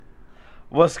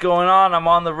What's going on? I'm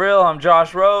on the reel. I'm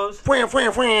Josh Rose. Matt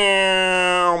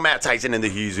Tyson in the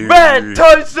Heezy. Matt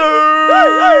Tyson!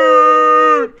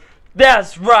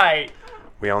 That's right.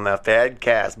 We on that Fad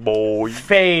Cast, boy.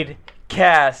 Fade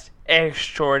cast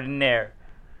extraordinaire.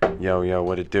 Yo,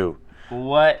 what it do?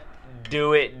 What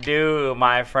do it do,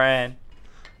 my friend?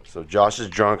 So Josh is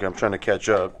drunk. I'm trying to catch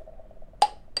up.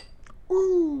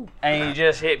 Woo. And you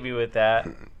just hit me with that.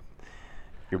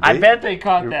 You're I bet they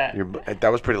caught that. That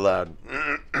was pretty loud.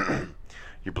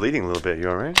 You're bleeding a little bit. You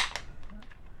all right?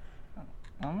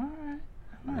 I'm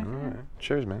All right.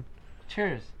 Cheers, man.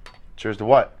 Cheers. Cheers to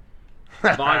what?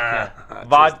 Vodka.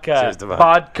 Cheers to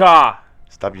Vodka.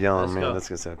 Stop yelling, Let's man. go. That's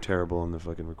going to sound terrible on the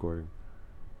fucking recording.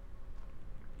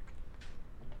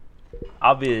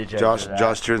 I'll be the judge of that.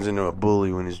 Josh turns into a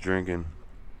bully when he's drinking.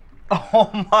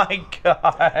 Oh my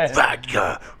god.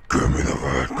 Vodka. Give me the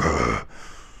vodka.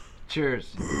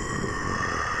 Cheers.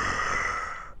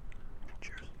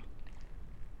 Cheers.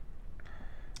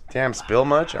 Damn, spill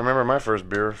much? I remember my first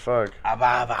beer. Fuck.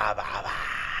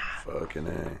 Fucking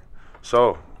A.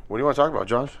 So, what do you want to talk about,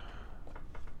 Josh?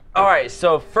 Alright,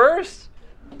 so first,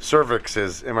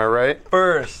 Cervixes, am I right?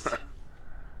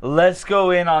 let's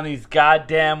go in on these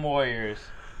goddamn Warriors.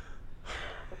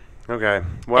 Okay.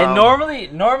 Well, And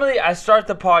normally I start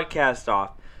the podcast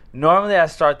off.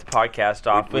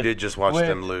 We did just watch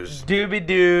them lose.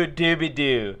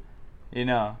 Doobie-doo. You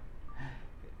know.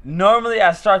 Normally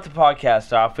I start the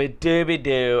podcast off with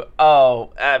doobie-doo.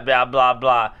 Blah, blah,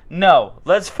 blah. No.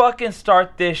 Let's fucking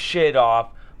start this shit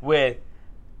off with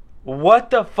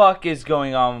what the fuck is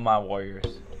going on with my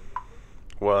Warriors?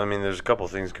 Well, I mean, there's a couple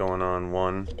things going on.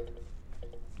 One,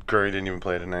 Curry didn't even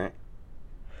play tonight.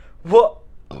 What?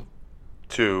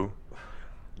 2,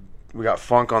 we got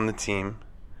Funk on the team.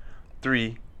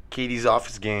 3, Katie's off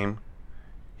his game.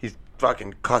 He's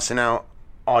fucking cussing out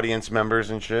audience members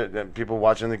and shit, that people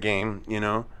watching the game, you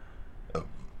know.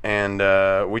 And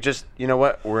we just, you know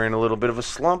what? We're in a little bit of a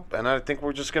slump, and I think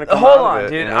we're just gonna come Hold out on, of it.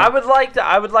 dude. You know? I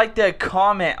would like to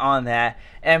comment on that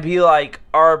and be like,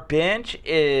 our bench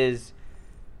is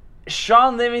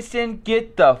Sean Livingston.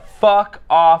 Get the fuck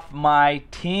off my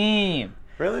team.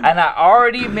 Really? And I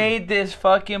already made this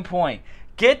fucking point.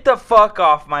 Get the fuck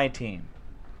off my team.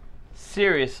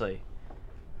 Seriously.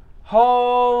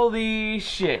 Holy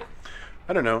shit.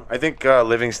 I don't know. I think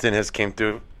Livingston has came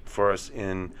through for us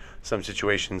in some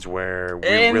situations where we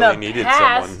really needed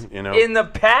someone, you know. In the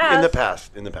past.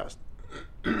 In the past.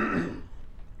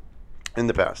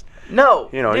 No,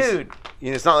 You know, dude.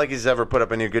 it's not like he's ever put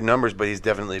up any good numbers, but he's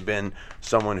definitely been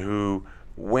someone who,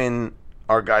 when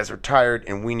our guys are tired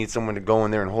and we need someone to go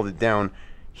in there and hold it down,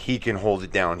 he can hold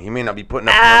it down. He may not be putting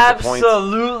up tons of points.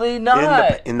 Absolutely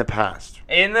not. In the past.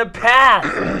 In the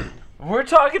past. We're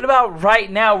talking about right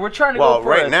now. We're trying to go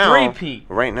for a three-peat.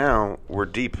 Right now, we're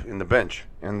deep in the bench,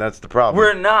 and that's the problem.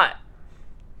 We're not.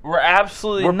 We're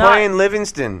absolutely We're not. playing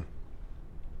Livingston.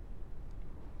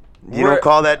 You don't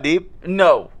call that deep?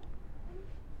 No.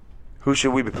 Who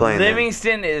should we be playing then?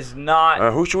 Livingston is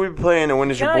not. Who should we be playing, and when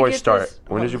does Can your I boy get start? this?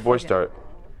 When does your boy start?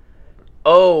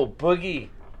 Oh, Boogie.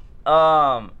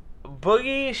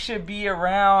 Boogie should be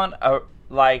around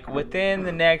like within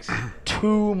the next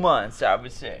 2 months, I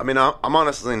would say. I mean, I'm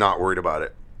honestly not worried about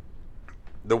it.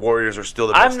 The Warriors are still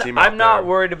the best team out there. I'm not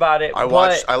worried about it. I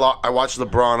watched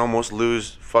LeBron almost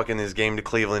lose fucking his game to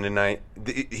Cleveland tonight.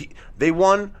 They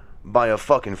won by a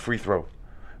fucking free throw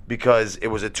because it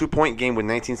was a 2-point game with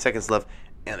 19 seconds left,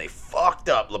 and they fucked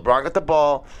up. LeBron got the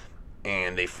ball,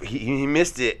 and he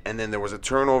missed it, and then there was a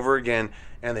turnover again,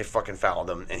 and they fucking fouled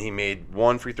him, and he made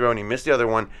one free throw, and he missed the other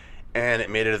one, and it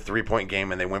made it a 3-point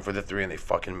game, and they went for the 3, and they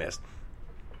fucking missed.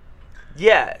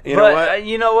 Yeah, you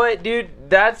know what, dude?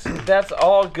 That's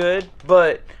all good,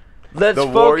 but let's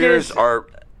focus. The Warriors are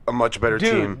a much better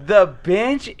team. Dude, the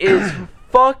bench is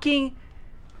fucking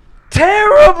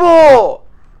terrible.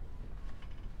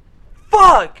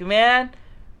 Fuck, man.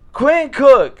 Quinn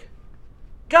Cook.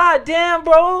 God damn,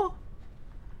 bro.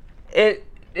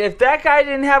 If that guy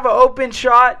didn't have an open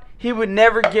shot, he would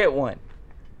never get one.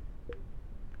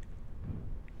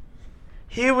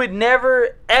 He would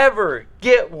never, ever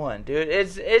get one, dude.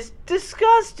 It's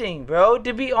disgusting, bro,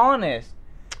 to be honest.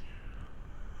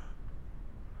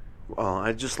 Well,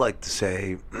 I'd just like to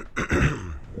say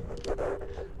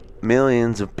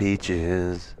millions of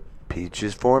peaches,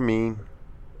 peaches for me.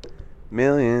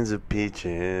 Millions of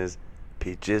peaches,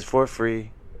 peaches for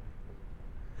free.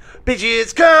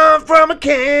 Peaches come from a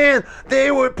can.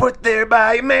 They were put there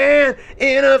by a man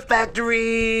in a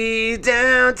factory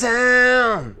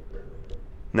downtown.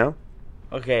 No?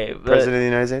 Okay, but President of the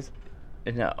United States?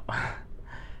 no.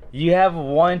 You have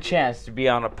one chance to be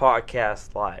on a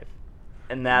podcast live.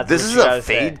 And that's This what is you a gotta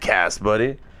say. fade cast,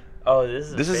 buddy. Oh, this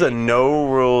is. This is a no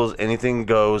rules, anything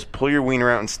goes. Pull your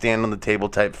wiener out and stand on the table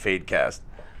type fade cast.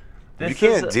 If you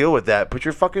can't deal with that, put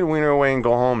your fucking wiener away and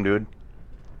go home, dude.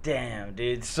 Damn,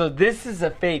 dude. So this is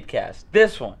a fade cast.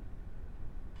 This one.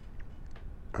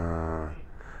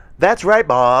 That's right,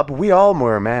 Bob. We all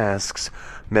wear masks,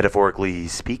 metaphorically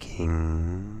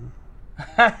speaking.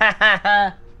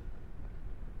 Why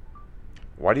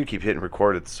do you keep hitting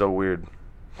record? It's so weird.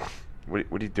 What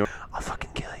are you doing? I'll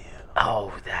fucking kill you.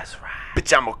 Oh, that's right.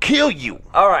 Bitch, I'm gonna kill you.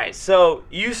 All right, so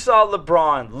you saw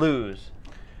LeBron lose.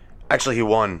 Actually, he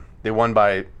won. They won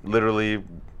by literally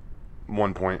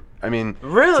 1 point. I mean,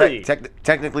 Really?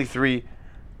 Technically 3,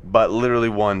 but literally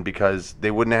 1 because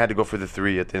they wouldn't have had to go for the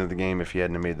 3 at the end of the game if he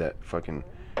hadn't have made that fucking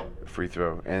free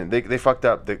throw. And they fucked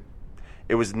up.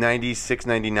 It was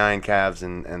 96-99 Cavs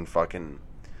and fucking.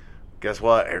 Guess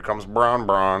what? Here comes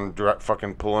Bron,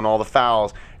 fucking pulling all the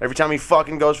fouls. Every time he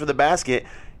fucking goes for the basket,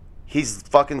 his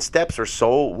fucking steps are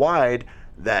so wide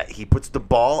that he puts the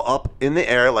ball up in the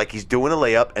air like he's doing a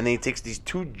layup, and then he takes these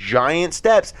 2 giant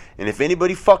steps, and if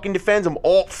anybody fucking defends him,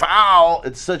 oh, foul.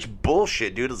 It's such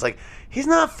bullshit, dude. It's like, he's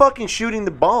not fucking shooting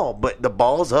the ball, but the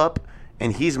ball's up,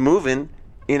 and he's moving,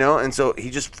 and so he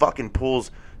just fucking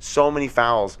pulls so many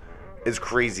fouls. It's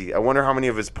crazy. I wonder how many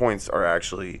of his points are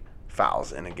actually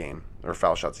fouls in a game, or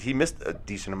foul shots. He missed a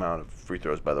decent amount of free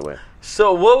throws, by the way.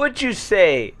 So what would you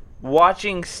say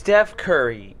watching Steph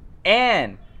Curry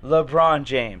and LeBron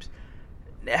James,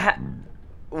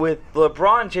 with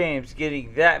LeBron James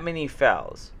getting that many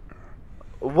fouls,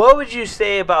 what would you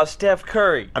say about Steph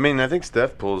Curry? I mean, I think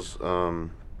Steph pulls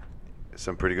some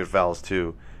pretty good fouls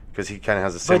too, because he kind of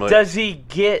has a similar. But does he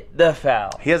get the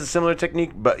foul? He has a similar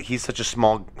technique, but he's such a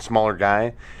smaller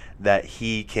guy that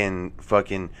he can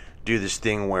fucking do this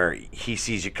thing where he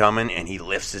sees you coming and he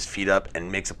lifts his feet up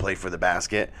and makes a play for the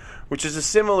basket, which is a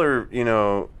similar,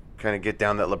 kind of get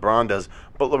down that LeBron does.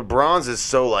 But LeBron's is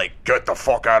so like, get the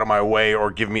fuck out of my way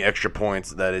or give me extra points,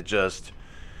 that it's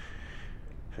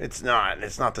not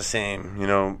the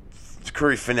same,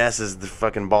 Curry finesses the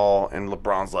fucking ball, and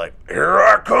LeBron's like, here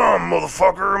I come,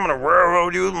 motherfucker. I'm gonna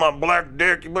railroad you with my black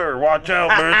dick. You better watch out,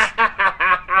 bitch.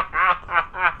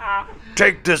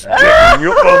 Take this dick.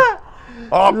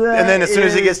 And then as soon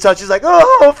as he gets touched, he's like,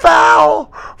 oh,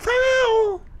 foul.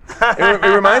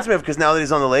 It reminds me of, because now that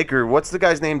he's on the Lakers, what's the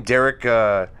guy's name? Derek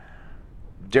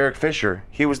Fisher.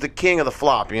 He was the king of the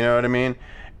flop, you know what I mean?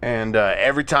 And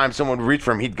every time someone would reach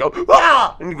for him, he'd go,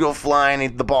 ah! And he'd go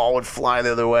flying, the ball would fly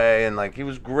the other way, and he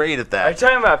was great at that. Are you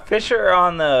talking about Fisher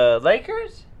on the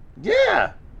Lakers?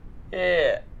 Yeah.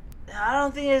 Yeah. I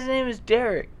don't think his name is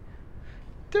Derek.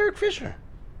 Derek Fisher.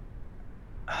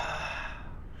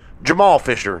 Jamal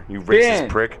Fisher, you racist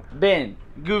prick. Ben,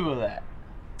 Google that.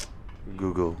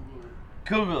 Google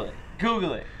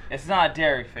it. It's not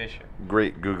Derek Fisher.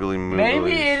 Great googly moogly.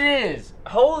 Maybe it is.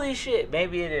 Holy shit,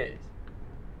 maybe it is.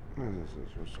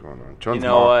 What's going on? Jones' You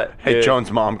know mom. what? Hey, Dude.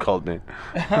 Jones' mom called me.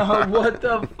 What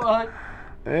the fuck?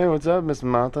 Hey, what's up, Miss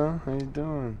Martha? How you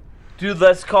doing? Dude,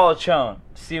 let's call Chone.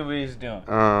 See what he's doing.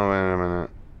 Oh, wait a minute.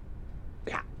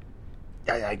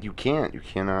 Yeah, you can't. You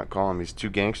cannot call him. He's too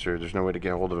gangster. There's no way to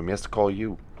get a hold of him. He has to call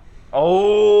you.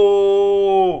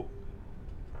 Oh.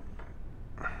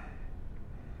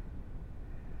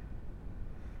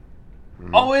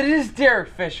 Oh, it is Derek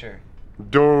Fisher.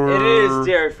 It is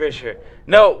Derek Fisher.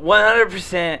 No,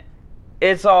 100%.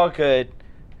 It's all good.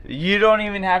 You don't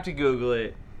even have to Google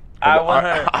it.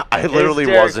 I literally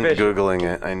wasn't Googling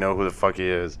it. I know who the fuck he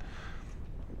is.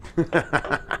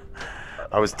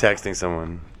 I was texting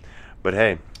someone. But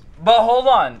hey. But hold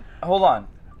on.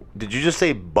 Did you just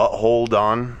say butthole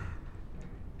Don?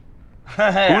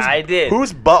 I did.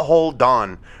 Who's butthole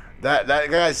Don? That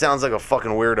guy sounds like a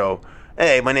fucking weirdo.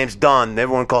 Hey, my name's Don.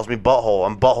 Everyone calls me Butthole.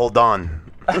 I'm Butthole Don.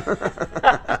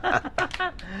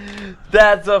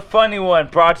 That's a funny one,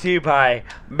 brought to you by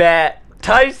Matt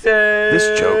Tyson.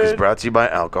 This joke is brought to you by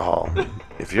alcohol.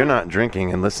 If you're not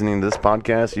drinking and listening to this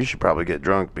podcast, you should probably get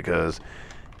drunk, because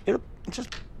it'll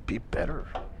just be better.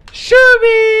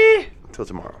 Shooby! Until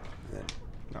tomorrow.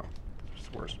 No,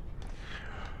 it's worse.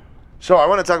 So I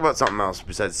want to talk about something else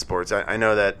besides sports. I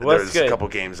know that there's a couple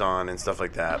games on and stuff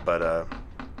like that, but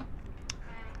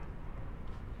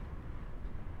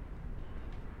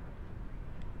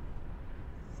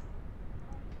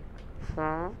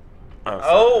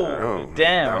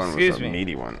damn! Excuse me.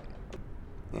 Meaty one.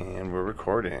 And we're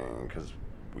recording, because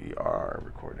we are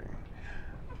recording.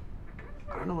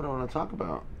 I don't know what I want to talk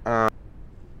about.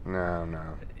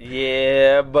 No.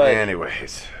 Yeah, but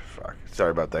anyways, fuck.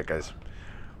 Sorry about that, guys.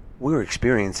 We're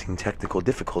experiencing technical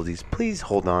difficulties. Please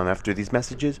hold on after these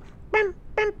messages.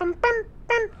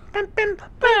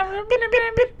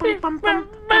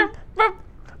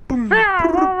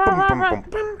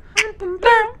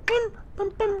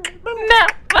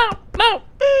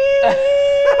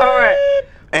 Alright.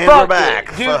 And Fuck we're back.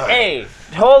 it. Dude, hey,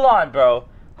 hold on, bro.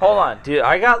 Hold on, dude.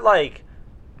 I got like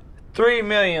 3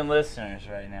 million listeners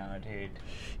right now, dude.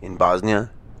 In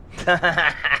Bosnia?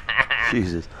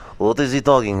 Jesus. What is he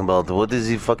talking about? What is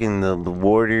he fucking the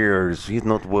warriors? He's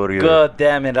not warrior. God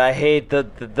damn it, I hate the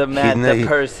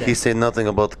person. He said nothing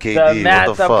about KD. The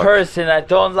What the fuck? person I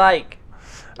don't like.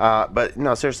 But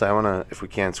no, seriously, I wanna, if we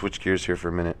can, switch gears here for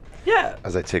a minute Yeah.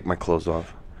 as I take my clothes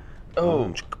off.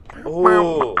 Oh.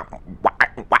 Oh.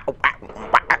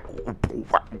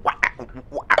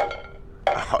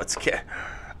 Oh, it's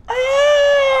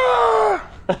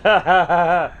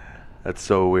That's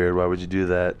so weird. Why would you do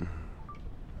that?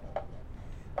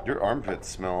 Your armpits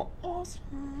smell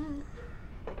awesome.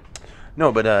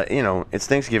 No, but you know, it's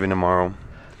Thanksgiving tomorrow,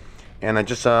 and I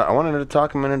just I wanted to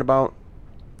talk a minute about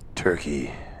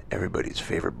turkey, everybody's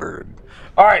favorite bird.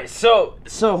 All right, so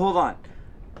hold on.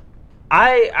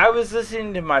 I was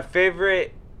listening to my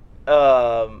favorite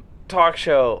talk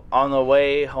show on the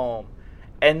way home,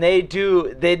 and they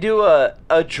do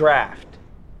a draft.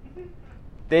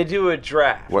 They do a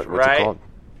draft. What's right? it called?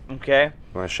 Okay. You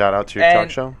want to shout out to your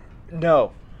talk show?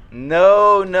 No,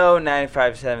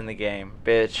 95.7 The Game,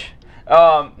 bitch.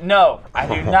 No, I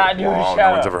do not do a shout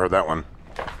No one's out. ever heard that one.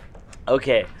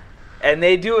 Okay, and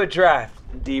they do a draft.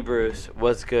 D. Bruce,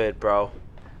 what's good, bro?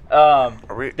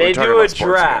 We're They talking do a about sports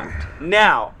draft. again.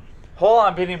 Now, hold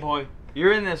on, Benny Boy.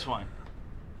 You're in this one.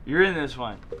 It's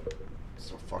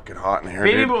So fucking hot in here,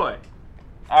 Benny dude. Boy.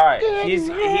 All right, he's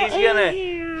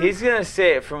gonna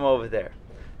say it from over there.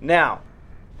 Now,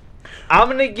 I'm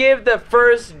gonna give the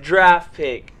first draft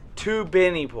pick to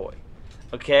Benny Boy.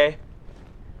 Okay,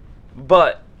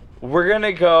 but we're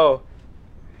gonna go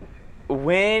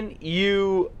when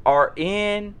you are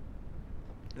in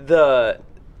the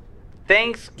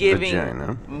Thanksgiving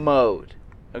Vagina. mode.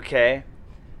 Okay.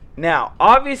 Now,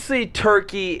 obviously,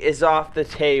 turkey is off the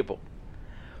table.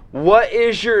 What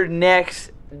is your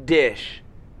next dish?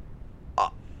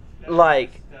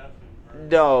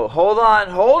 No, hold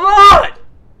on.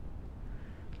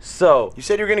 So, You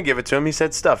said you were gonna give it to him. He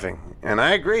said stuffing, and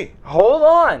I agree. hold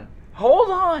on.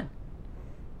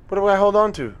 What do I hold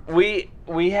on to? We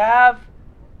have.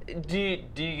 Do you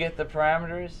get the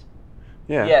parameters?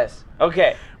 Yeah. Yes.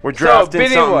 Okay. We're drafting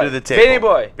Benny something Boy, to the table. Benny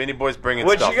Boy, Benny Boy's bringing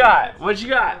what stuffing. you got? What you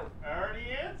got? I already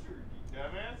answered, you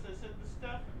dumbass. I said the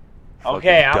stuffing.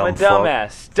 Okay, I'm a dumb fuck.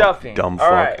 dumbass. Stuffing. Dumb All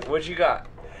fuck. right, what you got?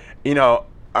 You know,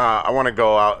 I want to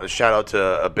go out. Shout out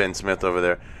to Ben Smith over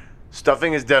there.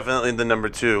 Stuffing is definitely the number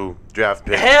 2 draft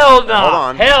pick. Hell no. Hold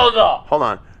on. Hell no. Hold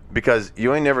on, because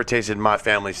you ain't never tasted my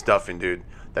family's stuffing, dude.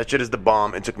 That shit is the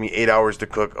bomb. It took me 8 hours to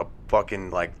cook a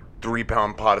fucking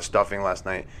 3-pound pot of stuffing last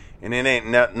night, and it ain't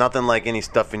nothing like any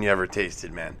stuffing you ever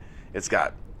tasted, man. It's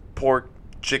got pork,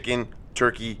 chicken,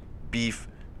 turkey, beef,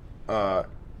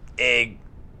 egg,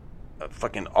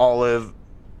 fucking olive,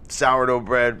 sourdough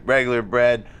bread, regular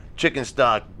bread, chicken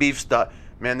stock, beef stock.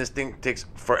 Man, this thing takes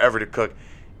forever to cook.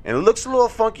 And it looks a little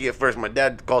funky at first. My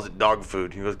dad calls it dog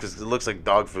food. He goes, because it looks like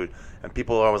dog food. And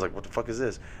people are always like, what the fuck is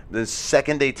this? The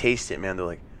second they taste it, man, they're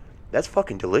like, that's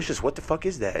fucking delicious. What the fuck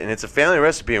is that? And it's a family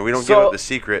recipe, and we don't give up the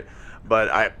secret.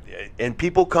 But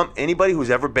people come, anybody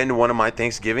who's ever been to one of my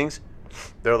Thanksgivings,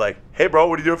 they're like, hey, bro,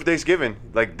 what are you doing for Thanksgiving?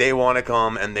 Like, they want to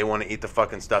come, and they want to eat the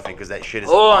fucking stuffing, because that shit is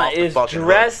off the Is fucking hook.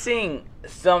 dressing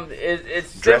it's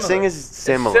Dressing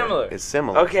similar. is similar. It's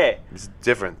similar. Okay. It's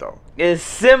different, though. It's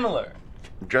similar.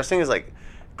 Dressing is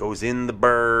goes in the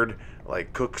bird,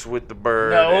 cooks with the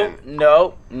bird.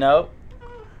 No.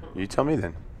 You tell me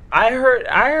then. I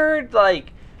heard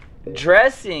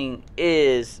dressing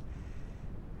is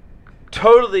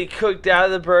totally cooked out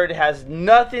of the bird. It has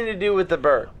nothing to do with the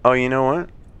bird. Oh, you know what?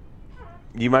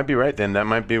 You might be right then. That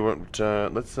might be what.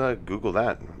 Let's Google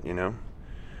that. You know,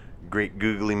 great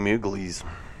googly mooglies.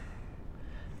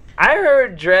 I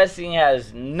heard dressing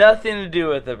has nothing to do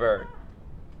with the bird.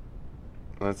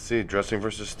 Let's see,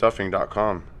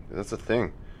 dressingversusstuffing.com. That's a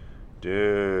thing.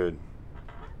 Dude.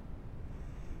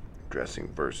 Dressing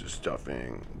versus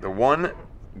stuffing. The one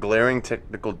glaring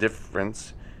technical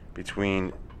difference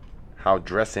between how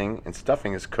dressing and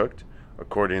stuffing is cooked,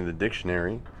 according to the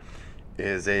dictionary,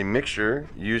 is a mixture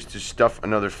used to stuff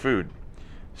another food.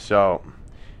 So,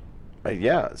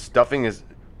 yeah, stuffing is...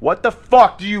 What the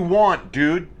fuck do you want,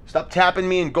 dude? Stop tapping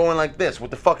me and going like this. What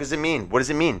the fuck does it mean? What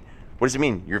does it mean? What does it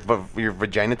mean? Your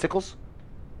vagina tickles?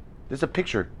 There's a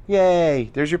picture.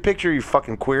 Yay. There's your picture, you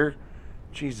fucking queer.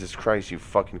 Jesus Christ, you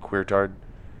fucking queer tard.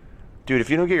 Dude, if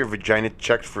you don't get your vagina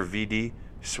checked for VD,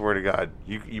 Swear to God,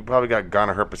 you probably got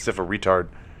Ghana Herpesifa retard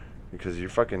because you're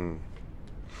fucking.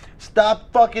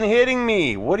 Stop fucking hitting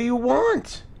me! What do you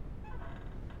want?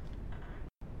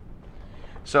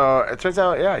 So it turns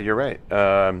out, yeah, you're right.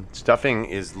 Stuffing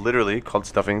is literally called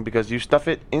stuffing because you stuff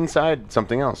it inside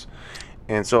something else,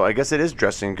 and so I guess it is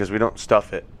dressing because we don't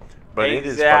stuff it, but it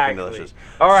is fucking delicious.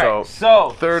 All right,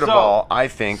 so third of all, I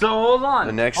think. So hold on.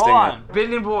 The next hold thing. on,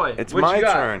 Benny boy. It's what my you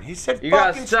got? turn. He said You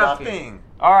got fucking stuffing. stuffing.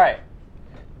 All right.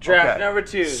 Draft Okay, number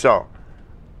 2. So,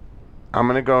 I'm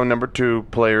going to go number 2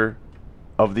 player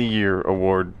of the year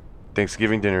award.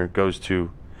 Thanksgiving dinner goes to,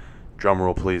 drum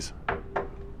roll please,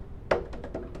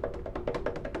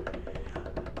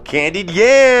 Candied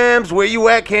Yams. Where you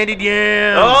at, Candied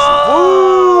Yams?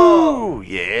 Oh! Woo!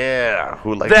 Yeah.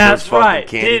 Who likes That's those fucking right.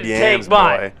 Candied Didn't Yams, take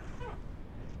mine. boy?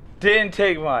 Didn't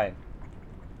take mine.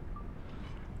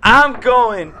 I'm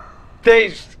going.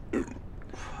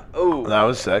 Ooh. That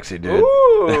was sexy, dude.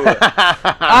 Ooh.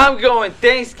 I'm going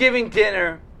Thanksgiving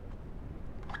dinner.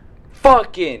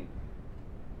 Fucking.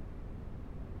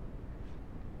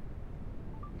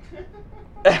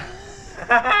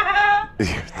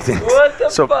 What the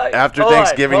so fuck? after Hold on,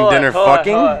 Thanksgiving hold on, dinner, hold on,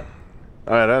 fucking. hold on.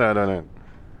 All right.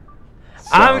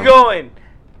 I'm going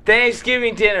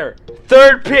Thanksgiving dinner.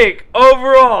 3rd pick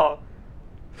overall.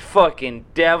 Fucking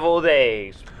deviled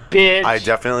eggs, bitch. I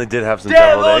definitely did have some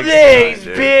deviled eggs,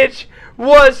 dude. bitch.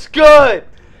 What's good?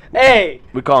 Hey,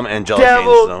 We call them angelic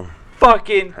deviled beans, though.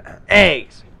 fucking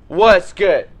eggs. What's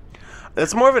good?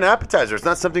 It's more of an appetizer. It's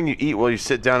not something you eat while you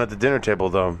sit down at the dinner table,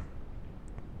 though.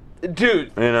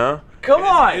 Dude, You know? come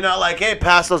on. You're not like, hey,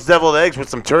 pass those deviled eggs with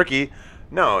some turkey.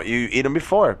 No, you eat them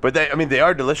before. But they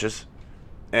are delicious.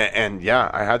 And yeah,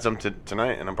 I had some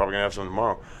tonight, and I'm probably gonna have some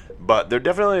tomorrow. But they're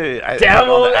definitely on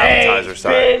Deviled the appetizer eggs,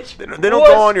 side. bitch. They don't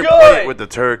What's go on your good? plate with the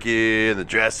turkey and the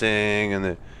dressing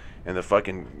and the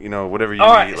fucking whatever you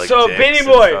All right, eat. Like so dicks Benny and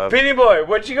boy, stuff. Benny boy,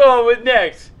 what you going with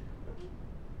next?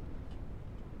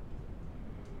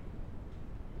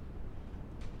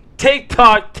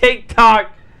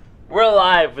 TikTok. We're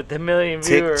live with a million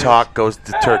viewers. TikTok goes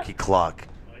to turkey clock.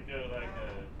 Like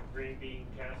a green bean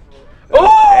casserole.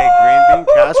 Oh! Hey, green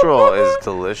bean casserole is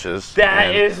delicious. That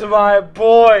and is my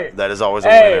boy. that is always a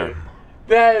Hey, winner.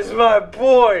 that is my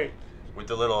boy. With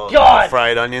the little God.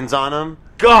 fried onions on them.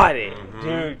 Got it,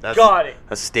 dude. That's Got it.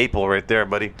 a staple right there,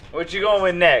 buddy. What you going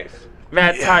with next?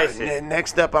 Matt Tyson.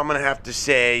 Next up, I'm gonna have to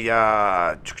say,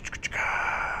 oh,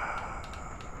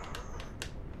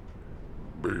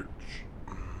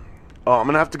 I'm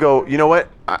gonna have to go. You know what?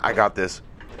 I got this.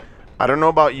 I don't know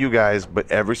about you guys,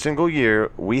 but every single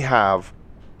year we have,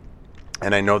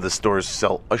 and I know the stores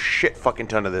sell a shit fucking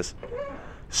ton of this,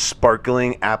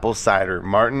 sparkling apple cider.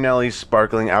 Martinelli's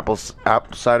sparkling apple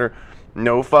cider.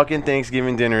 No fucking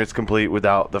Thanksgiving dinner is complete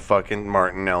without the fucking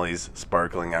Martinelli's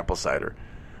sparkling apple cider.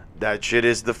 That shit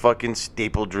is the fucking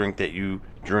staple drink that you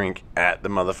drink at the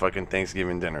motherfucking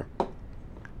Thanksgiving dinner.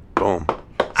 Boom.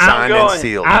 Signed and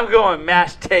sealed. I'm going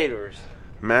mashed taters.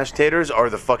 Mashed taters are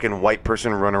the fucking white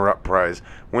person runner-up prize.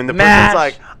 When the Mashed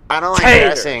person's like, I don't like taters.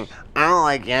 dressing, I don't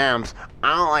like yams,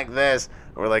 I don't like this.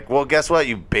 We're like, well, guess what,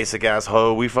 you basic ass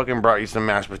hoe? We fucking brought you some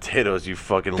mashed potatoes, you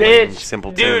fucking lame Bitch,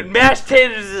 simpleton. dude, mashed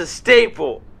taters is a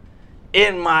staple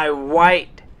in my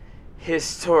white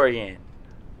historian.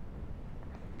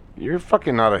 You're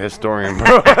fucking not a historian,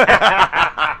 bro.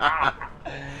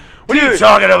 What are you Dude.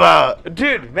 talking about?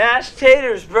 Dude, mashed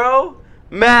taters, bro.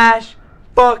 Mashed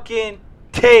fucking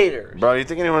taters. Bro, you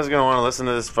think anyone's gonna want to listen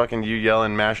to this fucking you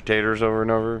yelling mashed taters over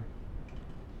and over?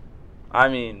 I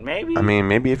mean, maybe. I mean,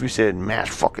 maybe if you said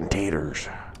mashed fucking taters.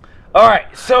 All right,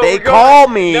 so They we're call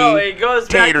me No, it goes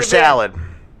back tater to salad.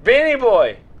 Benny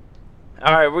boy.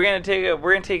 All right, we're gonna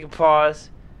take a pause.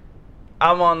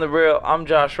 I'm on the real. I'm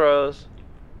Josh Rose.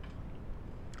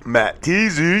 Matt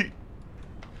Teasy.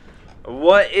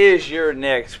 What is your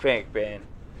next pick, Ben?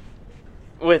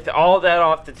 With all that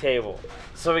off the table.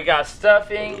 So we got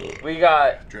stuffing, we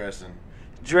got Dressing.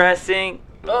 dressing.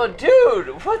 Oh,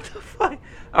 dude, what the fuck?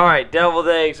 All right, deviled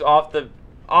eggs off the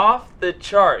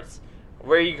charts.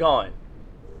 Where are you going?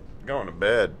 Going to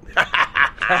bed.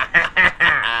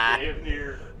 Damn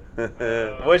near.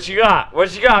 What you got?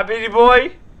 What you got, Benny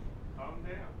boy? Calm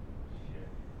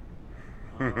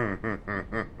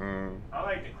down. I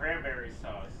like the cranberry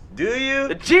sauce. Do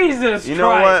you? Jesus You know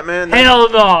Christ. what, man? Hell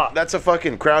no. That's a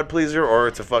fucking crowd pleaser or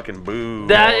it's a fucking boo.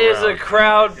 That all is a around.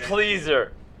 crowd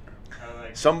pleaser. I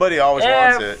like Somebody always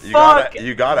Yeah, wants it. fuck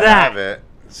You gotta that. have it.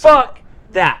 Fuck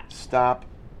that. Stop.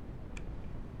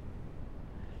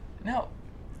 No.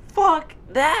 Fuck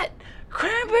that.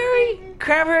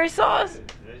 Cranberry sauce?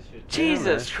 that shit.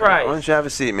 Jesus Why don't Christ. you have a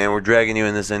seat, man? We're dragging you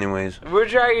in this anyways. We're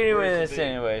dragging you in Where's this the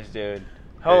vape? anyways, dude.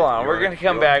 Hold on, you we're wanna- gonna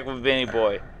come you back with Benny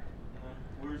Boy.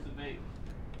 Where's the vape?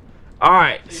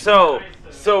 Alright, so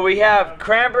we have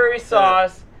cranberry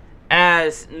sauce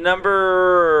as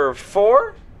number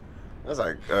 4? That's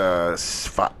like No,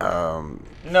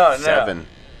 7.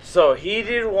 So he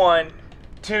did 1,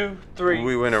 2, 3,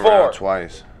 We went 4. around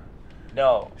twice.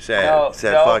 No. Said no,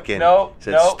 fucking. No.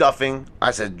 Said no. stuffing.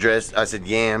 I said dress. I said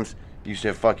yams. You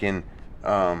said fucking.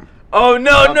 Oh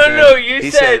no. something. You He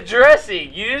said said-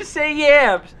 dressing. You didn't say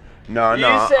yams. No. You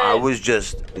I said- was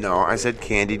just. No, I said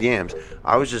candied yams.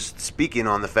 I was just speaking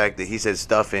on the fact that he said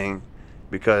stuffing,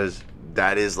 because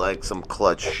that is like some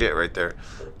clutch shit right there.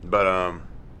 But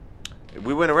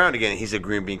we went around again. He said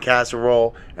green bean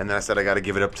casserole, and then I said I got to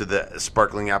give it up to the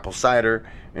sparkling apple cider,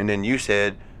 and then you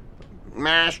said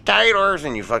mashed taters,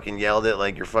 and you fucking yelled it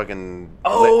like you're fucking.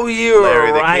 Oh, you were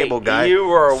Larry the right. Cable Guy. You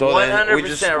were So then 100% we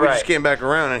just right. came back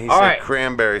around, and he All said right.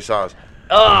 cranberry sauce.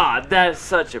 Ah, that is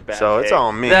such a bad So it's pick.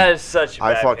 on me. That is such a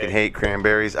bad I fucking pick. hate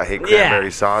cranberries. I hate Yeah,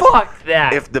 cranberry sauce. fuck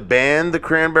that. If the band, the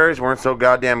Cranberries, weren't so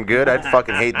goddamn good, I'd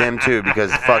fucking hate them too,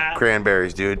 because fuck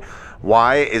cranberries, dude.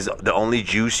 Why is the only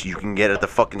juice you can get at the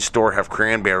fucking store have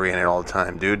cranberry in it all the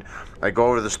time, dude? I go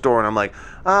over to the store and I'm like,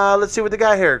 let's see what they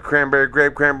got here. Cranberry,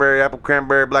 grape, cranberry, apple,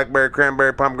 cranberry, blackberry,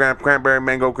 cranberry, pomegranate, cranberry,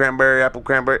 mango, cranberry, apple,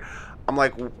 cranberry. I'm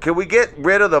like, can we get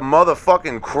rid of the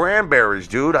motherfucking cranberries,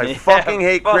 dude? I Yeah, fucking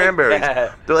hate fuck cranberries.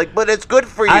 that. They're like, but it's good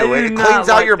for you. I do It not cleans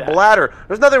out like your that. bladder.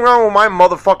 There's nothing wrong with my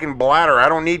motherfucking bladder. I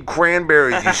don't need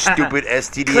cranberries, you stupid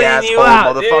STD Clean asshole you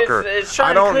out, dude. motherfucker. It's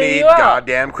trying I to don't clean need you out.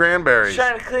 goddamn It's cranberries.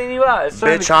 trying to clean you out. It's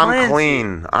trying Bitch, to I'm cleanse you.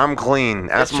 clean. I'm clean.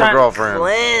 It's That's my trying to girlfriend.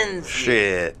 cleanse you.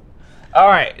 Shit. All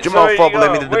right. Jamal so Fogle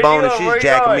let me to the Where bone you and going? Where she's you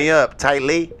jacking going? me up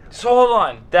tightly. So hold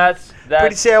on. That's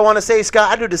Pretty say I want to say, Scott,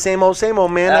 I do the same old,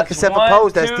 man. Like that's except for 1,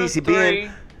 pose. That's 2, TCB.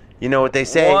 3. You know what they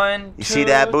say? 1, You see 2,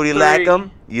 that booty 3. like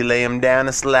 'em? You lay 'em down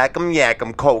and slack 'em, yak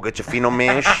 'em, cold. Get your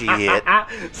phenoman shit.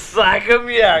 Slack 'em,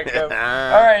 yak 'em. All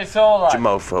right. So hold on.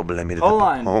 Jamal Fogle let me to Hold the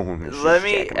on. bone and she's Let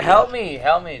me jacking help up. me.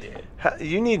 Help me, dude.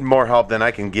 You need more help than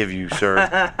I can give you,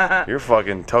 sir. You're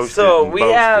fucking toasted So and we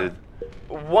boasted. have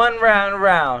 1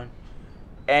 round,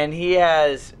 and he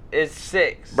has it's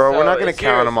 6. Bro, So we're not going to it's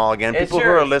count yours. them all again. It's People who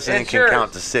are yours. listening It's can yours.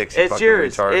 count to 6. You It's fucking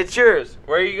yours. retard. It's yours.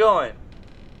 Where are you going?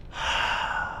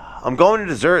 I'm going to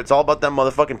dessert. It's all about that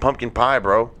motherfucking pumpkin pie,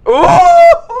 bro.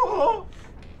 Ooh!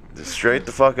 Just straight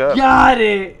the fuck up. Got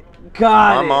it.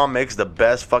 My mom makes the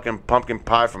best fucking pumpkin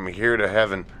pie from here to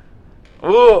heaven.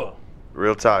 Ooh.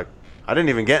 Real talk. I didn't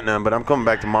even get none, but I'm coming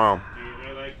back tomorrow. Dude,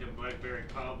 I like the blackberry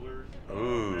cobblers.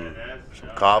 Ooh, Man, that's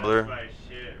cobbler. That's my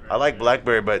shit right I like there.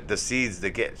 blackberry, but the seeds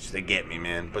they get me,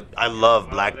 man. But I love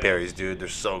blackberries, dude. They're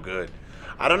so good.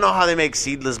 I don't know how they make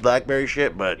seedless blackberry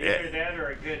shit, but Either that or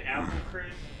a good apple crisp.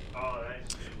 Oh,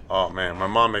 that's oh man, my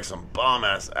mom makes some bomb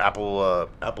ass apple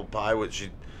pie with she.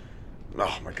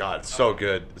 Oh my god, it's so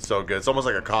good. It's so good. It's almost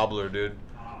like a cobbler, dude.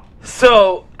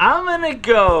 So I'm gonna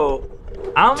go.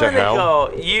 To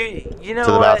hell? You know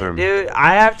To the what, bathroom. dude?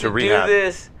 I have To to rehab. do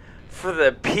this for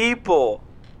the people.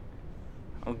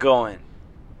 I'm going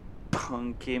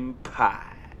pumpkin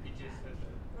pie. he just said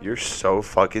You're so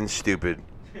fucking stupid.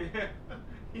 that.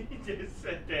 He just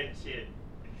said that shit.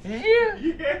 Did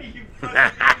you? Yeah, you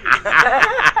fucking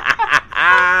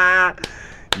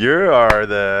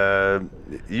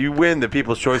You win the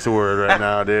People's Choice Award right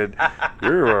now, dude.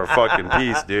 You're a fucking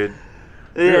piece, dude.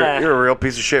 Yeah. You're a real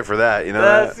piece of shit for that, you know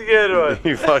That's that? a good one.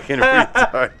 You fucking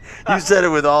retard. You said it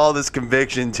with all this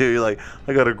conviction, too. You're like,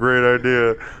 I got a great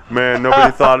idea. Man,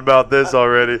 nobody thought about this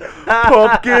already.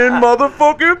 Pumpkin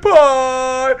motherfucking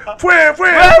pie! Fwah,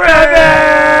 fwah,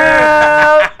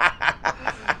 fwah!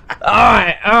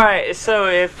 All right. So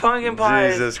if pumpkin pie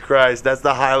is Jesus Christ, that's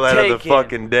the highlight of the Taken.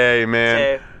 fucking day, man.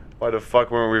 Okay. Why the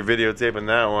fuck weren't we videotaping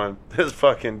that one? This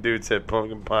fucking dude said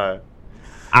pumpkin pie.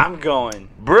 I'm going.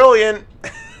 Brilliant!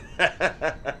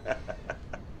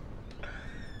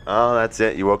 Oh, that's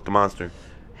it. You woke the monster.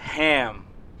 Ham.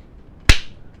 Is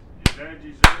that a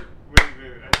dessert? Wait.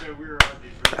 I thought we were on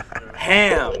dessert.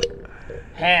 So.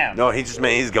 Ham. No, he just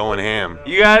meant he's going ham.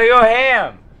 You gotta go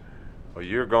ham. Well,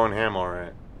 you're going ham, all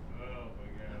right. Oh my god.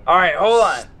 All right, hold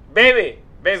on, baby.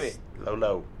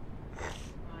 Low.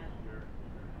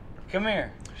 Come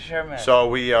here. Share me. So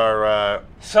we are.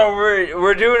 So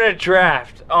we're doing a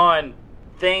draft on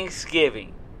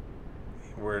Thanksgiving.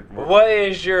 We're What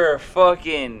is your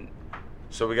fucking?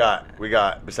 So we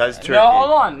got besides turkey. No,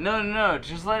 hold on. No.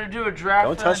 Just let her do a draft.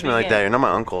 Don't from touch the me like that. You're beginning. not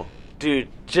my uncle. Dude.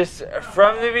 Just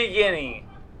from the beginning.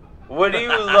 What do you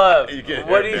love? You can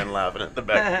What hear do Ben you? laughing at the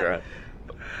background.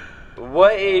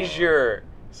 What is your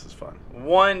This is fun.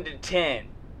 1 to 10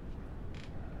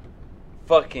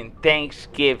 fucking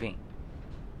Thanksgiving?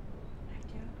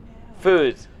 I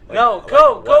Foods. Like- No, like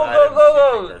go, what go, items go,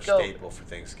 go, do you go, think go. are staple for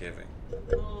Thanksgiving.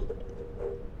 don't know.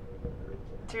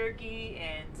 Turkey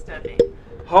and stuffing.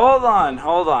 Hold on.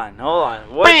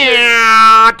 What's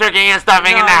Turkey and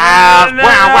stuffing No, in the no, house. no,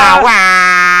 Wow, no. wow,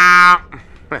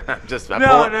 wow.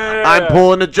 I'm No.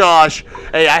 pulling to Josh.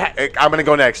 Hey, I'm gonna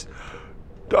go next.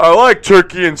 I like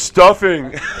turkey and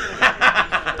stuffing.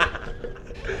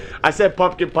 I said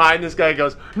pumpkin pie, and this guy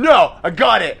goes, "No, I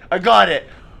got it.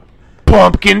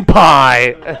 Pumpkin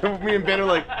pie." Me and Ben are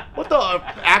like, "What the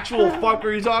actual fuck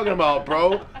are you talking about,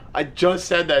 bro? I just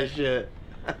said that shit."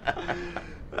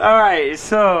 All right,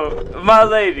 so my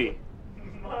lady.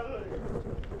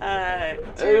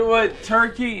 What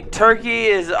turkey? Turkey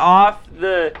is off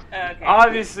the. Okay.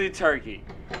 Obviously, turkey.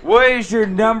 What is your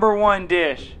number one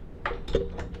dish?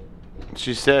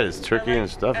 She said it's turkey I and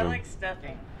like stuffing.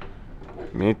 stuffing.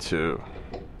 Me too.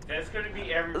 That's gonna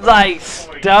be everybody's Like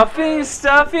point.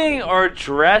 stuffing, or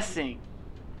dressing?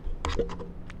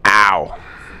 Ow.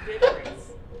 Difference.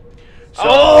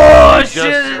 Oh, we shit,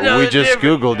 just, no we just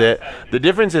difference. Googled it. The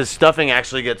difference is stuffing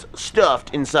actually gets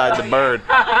stuffed inside the bird,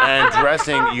 and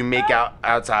dressing you make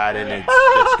outside, and it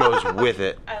goes with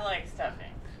it. I like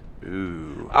stuffing.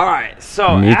 Ooh. All right, so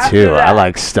after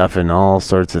that, stuffing all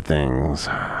sorts of things.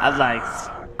 I like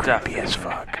stuffing. As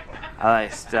fuck. I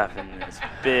like stuffing this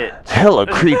bitch. Hella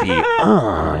creepy.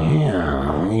 Oh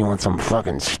yeah. You want some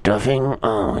fucking stuffing?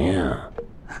 Oh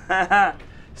yeah.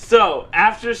 So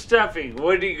after stuffing,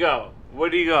 where do you go?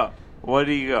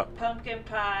 Pumpkin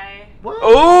pie.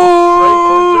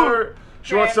 Oh!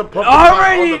 She wants some pumpkin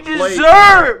Already pie on the plate.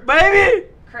 dessert, baby!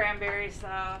 Cranberry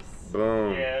sauce.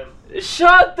 Boom. Yes.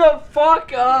 Shut the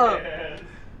fuck up! Yes.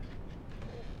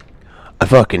 I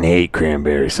fucking hate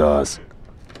cranberry sauce.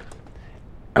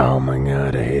 Oh my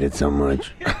god, I hate it so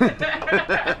much.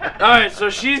 Alright, so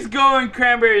she's going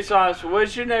cranberry sauce.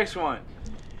 What's your next one?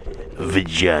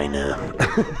 Vagina.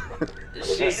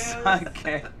 She's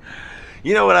okay.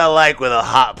 You know what I like with a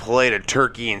hot plate of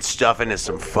turkey and stuffing is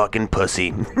some fucking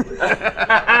pussy.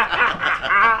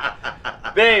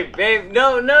 Babe,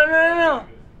 no.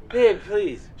 Babe,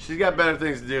 please. She's got better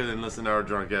things to do than listen to our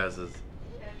drunk asses.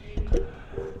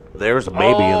 There's a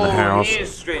baby in the house. He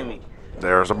is screaming.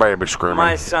 There's a baby screaming.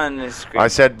 My son is screaming. I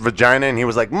said vagina and he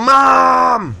was like,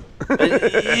 Mom! Yo!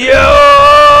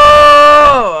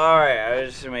 Alright, I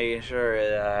was just making sure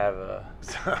that I have a.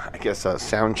 I guess a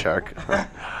sound check.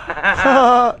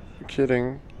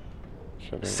 Kidding.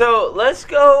 So let's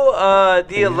go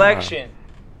the election.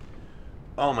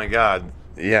 Oh my god.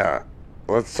 Yeah.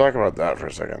 Let's talk about that for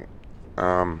a second.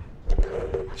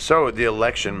 So the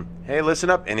election. Hey, listen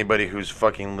up, anybody who's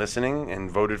fucking listening and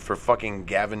voted for fucking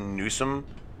Gavin Newsom.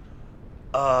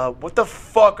 What the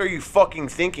fuck are you fucking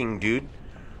thinking, dude?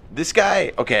 This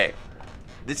guy, okay.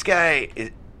 This guy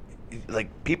is like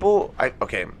people.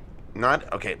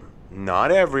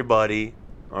 Not everybody.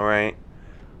 All right.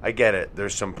 I get it.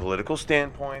 There's some political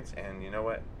standpoints, and you know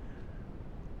what?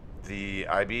 The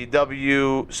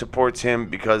IBW supports him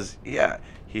because, yeah,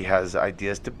 he has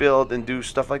ideas to build and do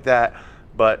stuff like that.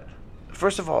 But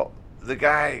first of all, the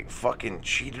guy fucking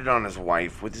cheated on his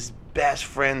wife with his best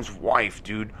friend's wife,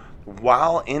 dude,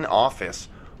 while in office.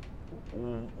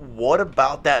 What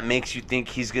about that makes you think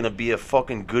he's going to be a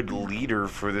fucking good leader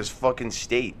for this fucking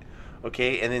state?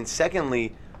 Okay? And then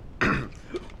secondly,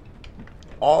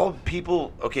 all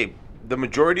people, okay, the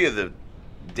majority of the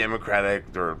Democratic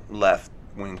or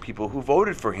left-wing people who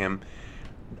voted for him,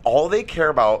 all they care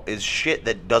about is shit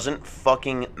that doesn't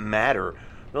fucking matter.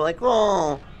 They're like,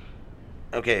 oh,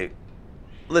 okay,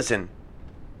 listen,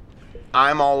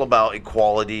 I'm all about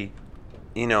equality.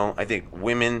 You know, I think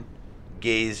women,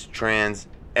 gays, trans,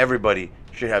 everybody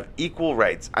should have equal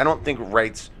rights. I don't think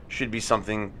rights should be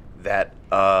something that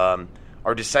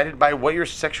are decided by what your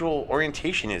sexual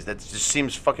orientation is. That just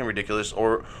seems fucking ridiculous.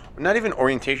 Or not even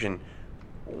orientation,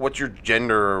 what's your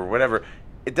gender or whatever.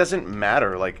 It doesn't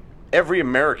matter. Like, every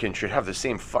American should have the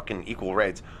same fucking equal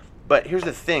rights. But here's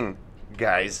the thing,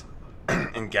 guys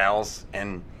and gals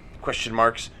and question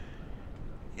marks.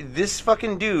 This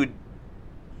fucking dude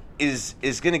is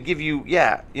gonna give you,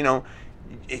 yeah, you know,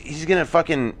 he's gonna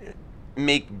fucking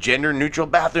make gender neutral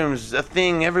bathrooms a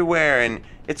thing everywhere, and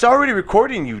it's already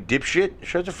recording you, dipshit.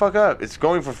 Shut the fuck up. It's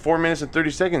going for 4 minutes and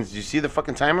 30 seconds. Do you see the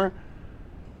fucking timer?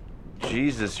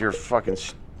 Jesus, you're fucking,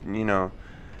 you know.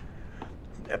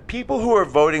 People who are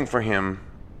voting for him,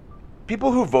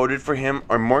 people who voted for him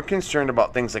are more concerned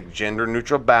about things like gender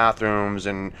neutral bathrooms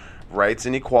and rights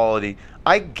and equality.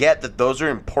 I get that those are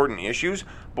important issues,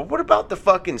 but what about the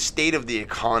fucking state of the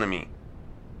economy?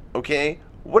 Okay?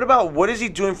 What is he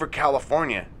doing for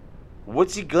California?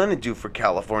 What's he gonna do for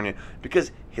California?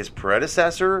 Because his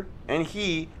predecessor and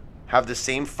he have the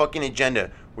same fucking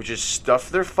agenda, which is stuff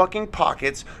their fucking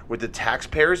pockets with the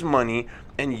taxpayers' money.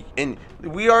 And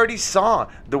we already saw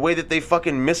the way that they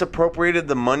fucking misappropriated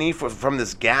the money from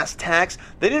this gas tax.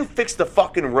 They didn't fix the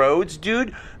fucking roads,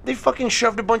 dude. They fucking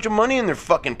shoved a bunch of money in their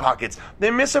fucking pockets. They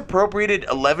misappropriated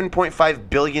 $11.5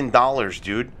 billion,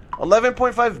 dude.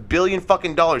 $11.5 billion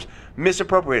fucking dollars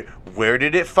misappropriated. Where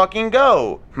did it fucking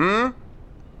go?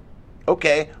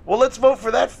 Okay, well, let's vote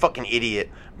for that fucking idiot.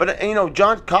 But,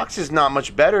 John Cox is not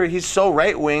much better. He's so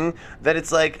right-wing that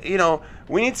it's like,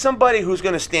 we need somebody who's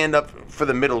going to stand up for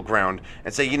the middle ground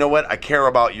and say, you know what, I care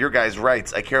about your guys'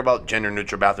 rights. I care about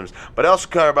gender-neutral bathrooms. But I also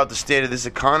care about the state of this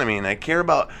economy, and I care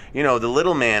about, the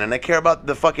little man, and I care about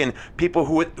the fucking people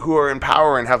who are in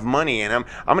power and have money, and I'm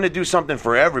going to do something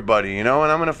for everybody, and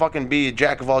I'm going to fucking be a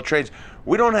jack of all trades.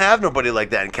 We don't have nobody like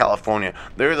that in California.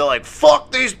 They're either like,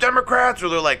 fuck these Democrats, or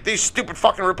they're like, these stupid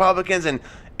fucking Republicans, and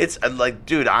it's like,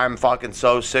 dude, I'm fucking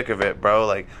so sick of it, bro.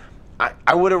 Like,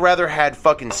 I would have rather had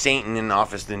fucking Satan in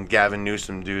office than Gavin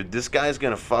Newsom, dude. This guy's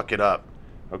gonna fuck it up,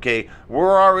 okay?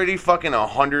 We're already fucking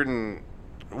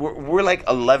we're like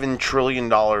 $11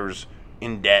 trillion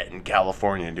in debt in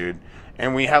California, dude.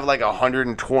 And we have like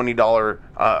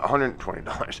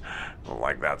 $120,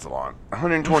 like that's a lot.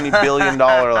 $120 billion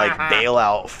like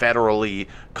bailout federally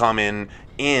coming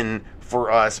in for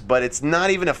us, but it's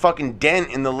not even a fucking dent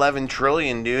in the 11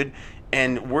 trillion, dude.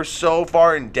 And we're so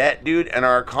far in debt, dude, and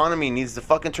our economy needs to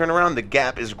fucking turn around. The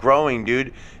gap is growing,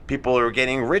 dude. People are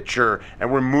getting richer,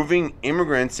 and we're moving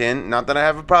immigrants in. Not that I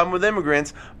have a problem with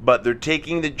immigrants, but they're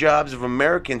taking the jobs of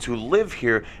Americans who live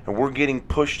here, and we're getting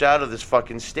pushed out of this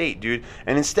fucking state, dude.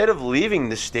 And instead of leaving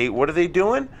the state, what are they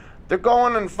doing? They're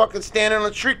going and fucking standing on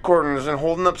the street corners and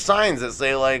holding up signs that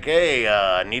say, like, hey,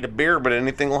 I need a beer, but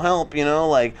anything will help,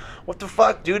 Like, what the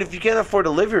fuck, dude? If you can't afford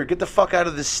to live here, get the fuck out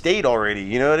of this state already,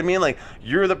 you know what I mean? Like,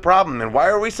 you're the problem, and why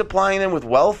are we supplying them with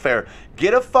welfare?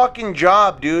 Get a fucking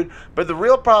job, dude. But the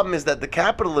real problem is that the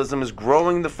capitalism is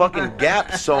growing the fucking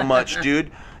gap so much,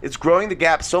 dude. It's growing the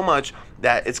gap so much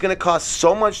that it's going to cost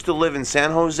so much to live in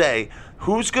San Jose.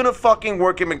 Who's going to fucking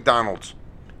work at McDonald's?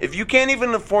 If you can't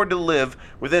even afford to live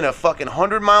within a fucking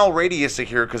 100-mile radius of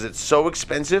here because it's so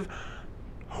expensive,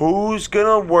 who's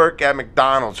gonna work at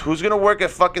McDonald's? Who's gonna work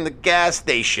at fucking the gas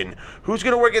station? Who's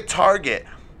gonna work at Target?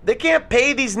 They can't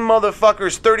pay these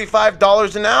motherfuckers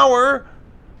 $35 an hour,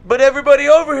 but everybody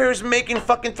over here is making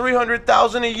fucking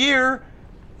 $300,000 a year.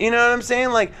 You know what I'm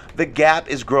saying? Like, the gap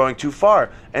is growing too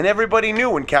far. And everybody knew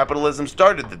when capitalism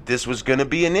started that this was gonna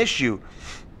be an issue.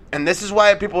 And this is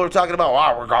why people are talking about,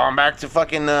 wow, we're going back to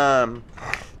fucking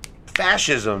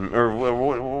fascism.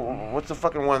 Or what's the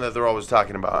fucking one that they're always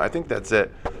talking about? I think that's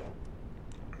it.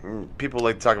 People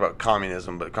like to talk about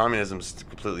communism, but communism's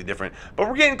completely different. But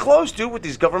we're getting close, dude, with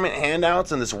these government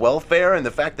handouts and this welfare and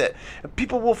the fact that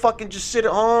people will fucking just sit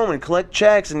at home and collect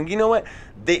checks. And you know what?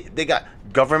 They got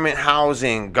government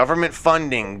housing, government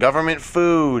funding, government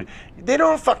food. They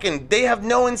have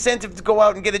no incentive to go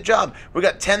out and get a job. We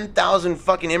got 10,000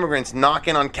 fucking immigrants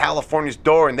knocking on California's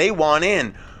door and they want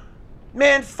in.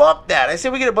 Man, fuck that. I say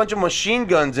we get a bunch of machine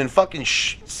guns and fucking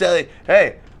say,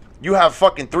 hey, you have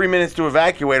fucking 3 minutes to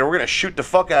evacuate or we're going to shoot the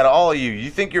fuck out of all of you.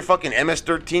 You think your fucking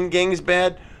MS-13 gang is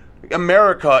bad?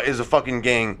 America is a fucking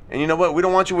gang. And you know what? We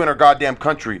don't want you in our goddamn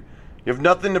country. You have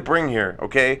nothing to bring here,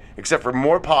 okay? Except for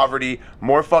more poverty,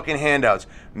 more fucking handouts.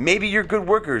 Maybe you're good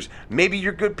workers. Maybe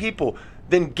you're good people.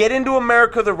 Then get into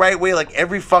America the right way like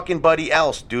every fucking buddy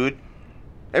else, dude.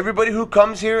 Everybody who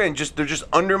comes here and they're just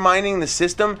undermining the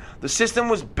system. The system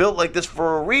was built like this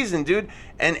for a reason, dude.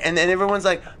 And then everyone's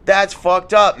like, that's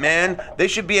fucked up, man. They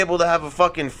should be able to have a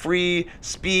fucking free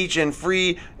speech and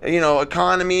free,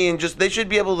 economy and they should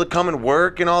be able to come and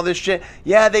work and all this shit.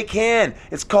 Yeah, they can.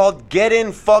 It's called get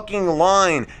in fucking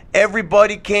line.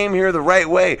 Everybody came here the right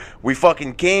way. We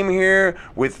fucking came here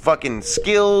with fucking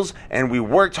skills and we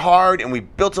worked hard and we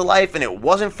built a life and it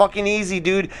wasn't fucking easy,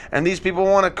 dude. And these people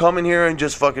want to come in here and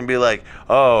just fucking be like,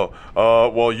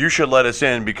 well, you should let us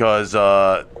in because,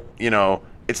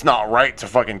 it's not right to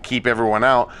fucking keep everyone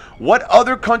out. What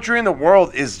other country in the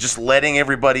world is just letting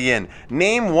everybody in?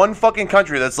 Name one fucking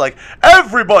country that's like,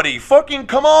 everybody fucking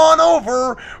come on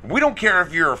over. We don't care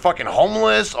if you're fucking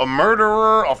homeless, a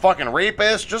murderer, a fucking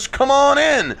rapist. Just come on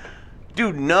in.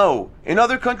 Dude, no. In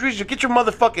other countries, you'll get your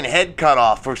motherfucking head cut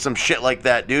off for some shit like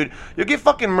that, dude. You'll get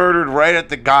fucking murdered right at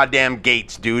the goddamn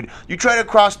gates, dude. You try to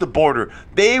cross the border,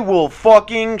 they will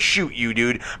fucking shoot you,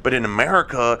 dude. But in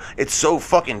America, it's so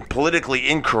fucking politically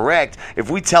incorrect.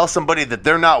 If we tell somebody that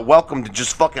they're not welcome to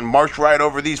just fucking march right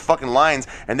over these fucking lines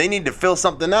and they need to fill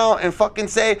something out and fucking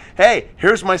say, hey,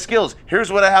 here's my skills,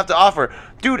 here's what I have to offer.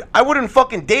 Dude, I wouldn't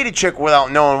fucking date a chick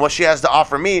without knowing what she has to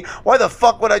offer me. Why the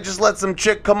fuck would I just let some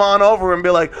chick come on over and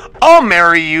be like, I'll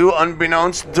marry you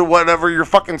unbeknownst to whatever your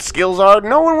fucking skills are?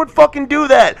 No one would fucking do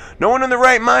that. No one in the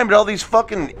right mind, but all these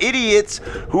fucking idiots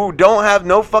who don't have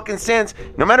no fucking sense.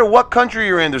 No matter what country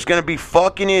you're in, there's gonna be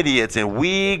fucking idiots, and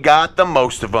we got the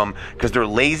most of them because they're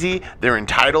lazy, they're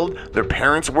entitled, their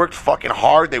parents worked fucking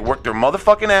hard, they worked their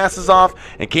motherfucking asses off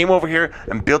and came over here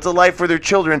and built a life for their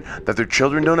children that their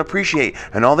children don't appreciate.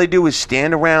 And all they do is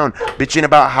stand around bitching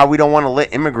about how we don't want to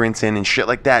let immigrants in and shit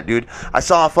like that, dude. I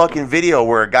saw a fucking video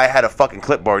where a guy had a fucking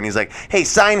clipboard and he's like, hey,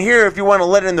 sign here if you want to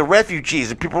let in the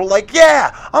refugees. And people were like,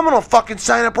 yeah, I'm going to fucking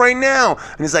sign up right now.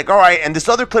 And he's like, all right. And this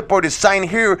other clipboard is sign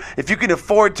here if you can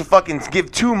afford to fucking give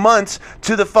 2 months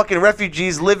to the fucking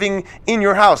refugees living in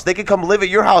your house. They can come live at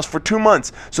your house for 2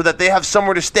 months so that they have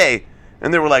somewhere to stay.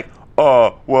 And they were like,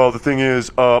 well, the thing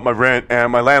is, my rent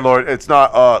and my landlord, it's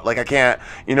not, like, I can't,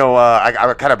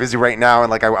 I'm kind of busy right now,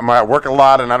 and, like, I'm at work a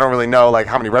lot, and I don't really know, like,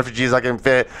 how many refugees I can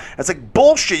fit. It's like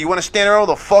bullshit. You want to stand around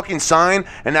with a fucking sign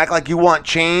and act like you want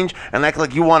change and act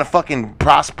like you want to fucking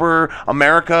prosper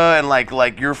America and,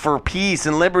 like you're for peace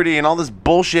and liberty and all this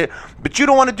bullshit, but you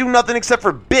don't want to do nothing except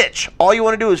for bitch. All you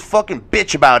want to do is fucking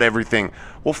bitch about everything.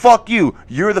 Well, fuck you.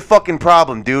 You're the fucking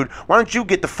problem, dude. Why don't you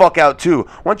get the fuck out, too?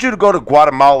 Why don't you go to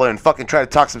Guatemala and fucking try to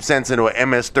talk some sense into an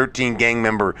MS-13 gang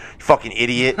member, you fucking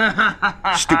idiot.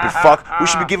 Stupid fuck. We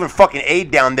should be giving fucking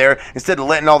aid down there instead of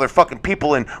letting all their fucking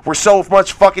people in. We're so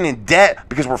much fucking in debt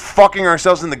because we're fucking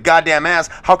ourselves in the goddamn ass.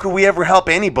 How could we ever help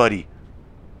anybody?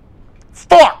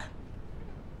 Fuck!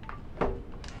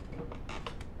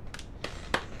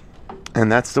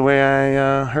 And that's the way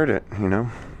I heard it,